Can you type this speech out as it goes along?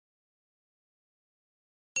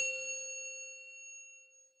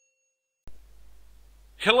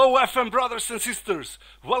Hello FM brothers and sisters,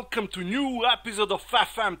 welcome to new episode of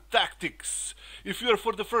FM Tactics. If you're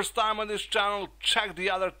for the first time on this channel, check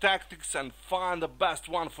the other tactics and find the best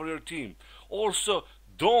one for your team. Also,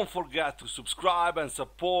 don't forget to subscribe and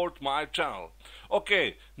support my channel.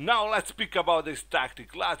 Okay, now let's speak about this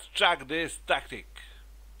tactic. Let's check this tactic.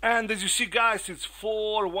 And as you see guys, it's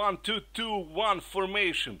 4-1-2-2-1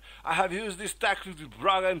 formation. I have used this tactic with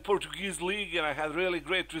Braga in Portuguese league and I had really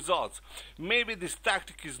great results. Maybe this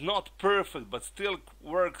tactic is not perfect but still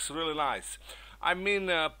works really nice. I mean,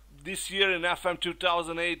 this year in FM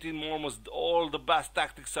 2018 almost all the best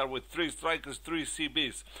tactics are with 3 strikers, 3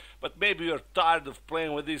 CBs. But maybe you're tired of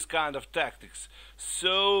playing with these kind of tactics.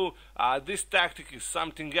 So this tactic is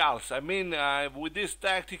something else. I mean, with this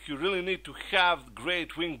tactic you really need to have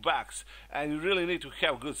great wing backs and you really need to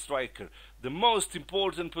have good striker. The most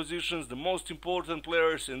important positions, the most important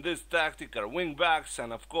players in this tactic are wing backs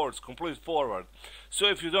and of course complete forward. So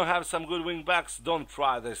if you don't have some good wing backs, don't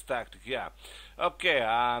try this tactic, yeah. Okay,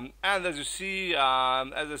 and as you see, as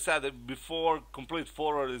I said before, complete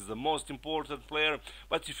forward is the most important player.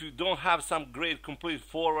 But if you don't have some great complete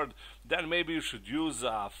forward, then maybe you should use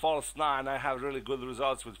false 9. I have really good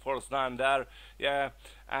results with false 9 there, yeah.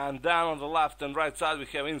 And then on the left and right side we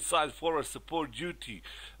have inside forward support duty.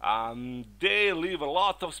 They leave a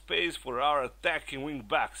lot of space for our attacking wing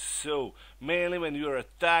backs. So mainly when you're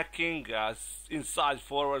attacking, inside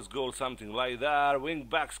forwards go something like that, wing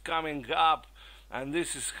backs coming up. And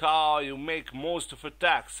this is how you make most of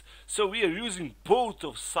attacks. So we are using both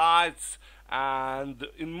of sides, and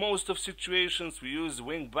in most of situations we use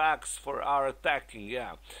wing backs for our attacking,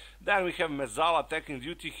 yeah. Then we have Mezzala attacking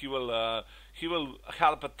duty. He will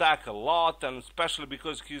help attack a lot, and especially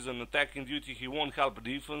because he's on attacking duty he won't help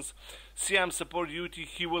defense. CM support duty,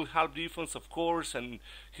 he will help defense of course, and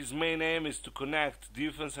his main aim is to connect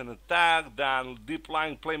defense and attack. Then deep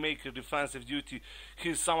lying playmaker defensive duty,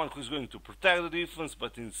 he's someone who's going to protect the defense,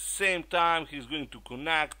 but in the same time he's going to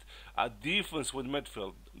connect defense with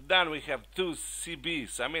midfield. Then we have 2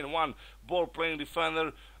 CBs, I mean one ball playing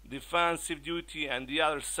defender defensive duty and the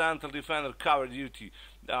other central defender cover duty.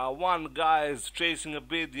 One guy is chasing a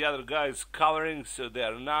bit, the other guy is covering, so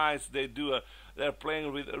they're nice. They're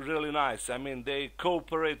playing really nice. I mean, they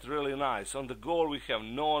cooperate really nice. On the goal we have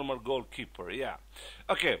normal goalkeeper, yeah.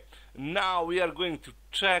 Okay, now we are going to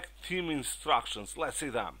check team instructions. Let's see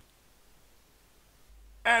them.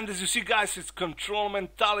 And as you see guys, it's control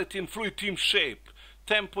mentality and fluid team shape.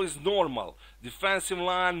 Tempo is normal, defensive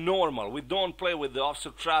line normal. We don't play with the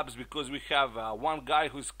offset traps because we have one guy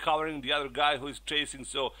who is covering, the other guy who is chasing,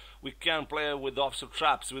 so we can't play with offset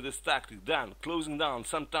traps with this tactic. Then closing down,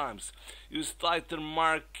 sometimes use tighter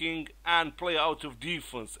marking and play out of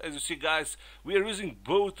defense. As you see guys, we are using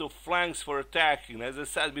both of flanks for attacking. As I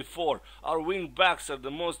said before, our wing backs are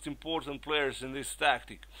the most important players in this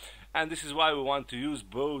tactic. And this is why we want to use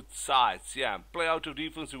both sides, yeah. Play out of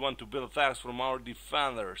defense, we want to build attacks from our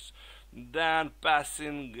defenders. Then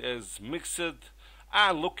passing is mixed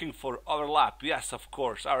and looking for overlap. Yes, of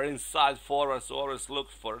course, our inside forwards always look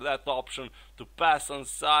for that option to pass on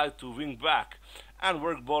side to wing back and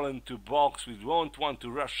work ball into box. We don't want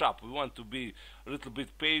to rush up, we want to be a little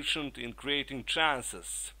bit patient in creating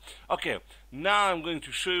chances. Okay, now I'm going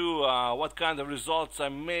to show you what kind of results I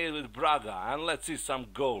made with Braga, and let's see some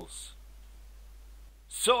goals.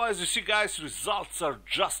 So as you see guys, results are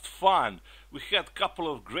just fun. We had a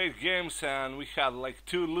couple of great games and we had like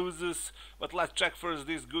 2 losses, but let's check first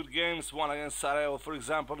these good games. One against Sarajevo, for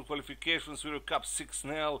example, qualifications, Euro Cup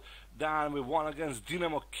 6-0. Then we won against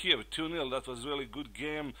Dinamo Kiev 2-0, that was really good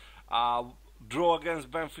game. Draw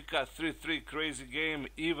against Benfica 3-3, crazy game,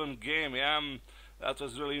 even game, yeah. That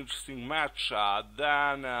was really interesting match.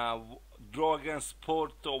 Then draw against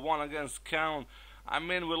Porto, 1 against Caen. I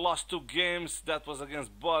mean, we lost 2 games, that was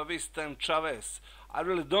against Boavista and Chavez. I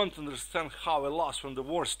really don't understand how we lost from the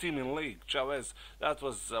worst team in league, Chavez. That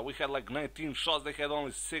was, we had like 19 shots, they had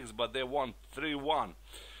only 6, but they won 3-1.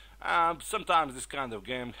 Sometimes this kind of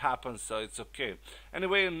game happens, so it's okay.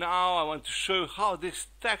 Anyway, now I want to show you how this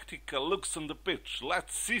tactic looks on the pitch.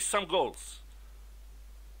 Let's see some goals.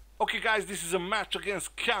 Okay guys, this is a match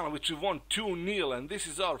against Caen, which we won 2-0, and this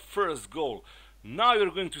is our first goal. Now you're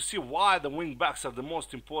going to see why the wing backs are the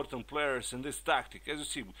most important players in this tactic. As you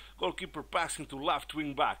see, goalkeeper passing to left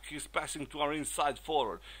wing back, he's passing to our inside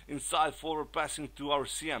forward passing to our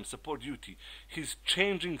CM, support duty. He's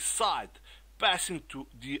changing side, passing to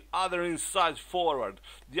the other inside forward.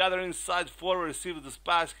 The other inside forward receives this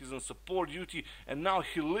pass, he's on support duty, and now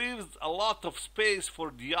he leaves a lot of space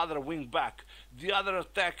for the other wing back, the other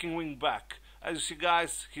attacking wing back. As you see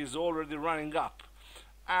guys, he's already running up.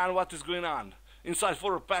 And what is going on? inside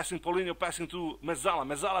forward passing, Paulinho passing to Mezzala,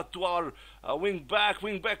 Mezzala to our wing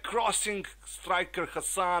back crossing, striker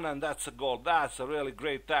Hassan, and that's a goal. That's a really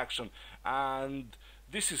great action, and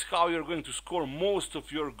this is how you're going to score most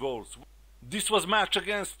of your goals. This was match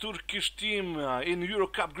against Turkish team in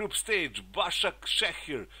Eurocup group stage,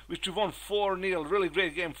 Başakşehir, which we won 4-0. Really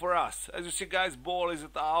great game for us. As you see, guys, ball is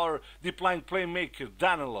at our deep line playmaker,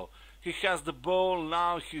 Danilo. He has the ball,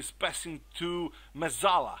 now he's passing to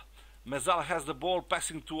Mezzala. Mezzala has the ball,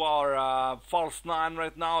 passing to our false 9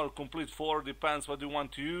 right now, or complete 4, depends what you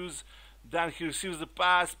want to use. Then he receives the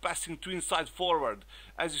pass, passing to inside forward.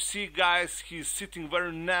 As you see, guys, he's sitting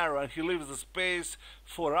very narrow and he leaves the space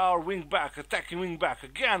for our wing back, attacking wing back.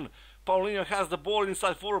 Again, Paulinho has the ball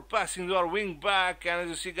inside forward, passing to our wing back, and as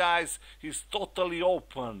you see, guys, he's totally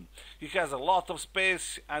open. He has a lot of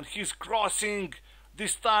space and he's crossing,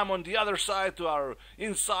 this time on the other side to our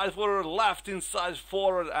inside forward, left inside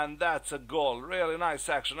forward, and that's a goal. Really nice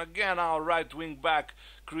action. Again, our right wing back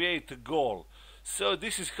create a goal. So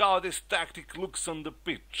this is how this tactic looks on the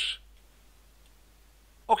pitch.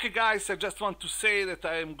 Okay, guys, I just want to say that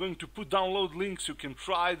I am going to put download links. You can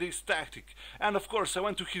try this tactic, and of course I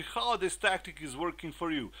want to hear how this tactic is working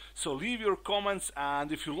for you. So leave your comments,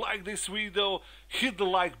 and if you like this video, hit the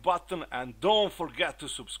like button and don't forget to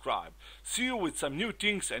subscribe. See you with some new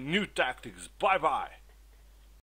things and new tactics. Bye bye.